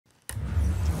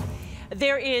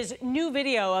There is new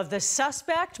video of the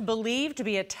suspect believed to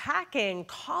be attacking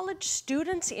college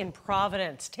students in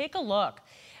Providence. Take a look.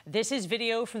 This is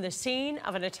video from the scene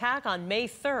of an attack on May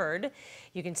 3rd.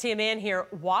 You can see a man here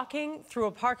walking through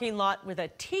a parking lot with a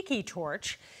tiki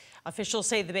torch. Officials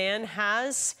say the man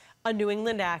has a New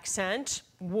England accent,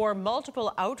 wore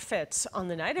multiple outfits on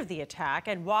the night of the attack,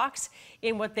 and walks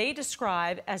in what they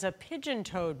describe as a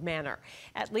pigeon-toed manner.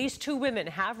 At least 2 women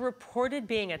have reported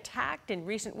being attacked in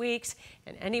recent weeks,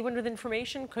 and anyone with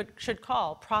information should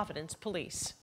call Providence police.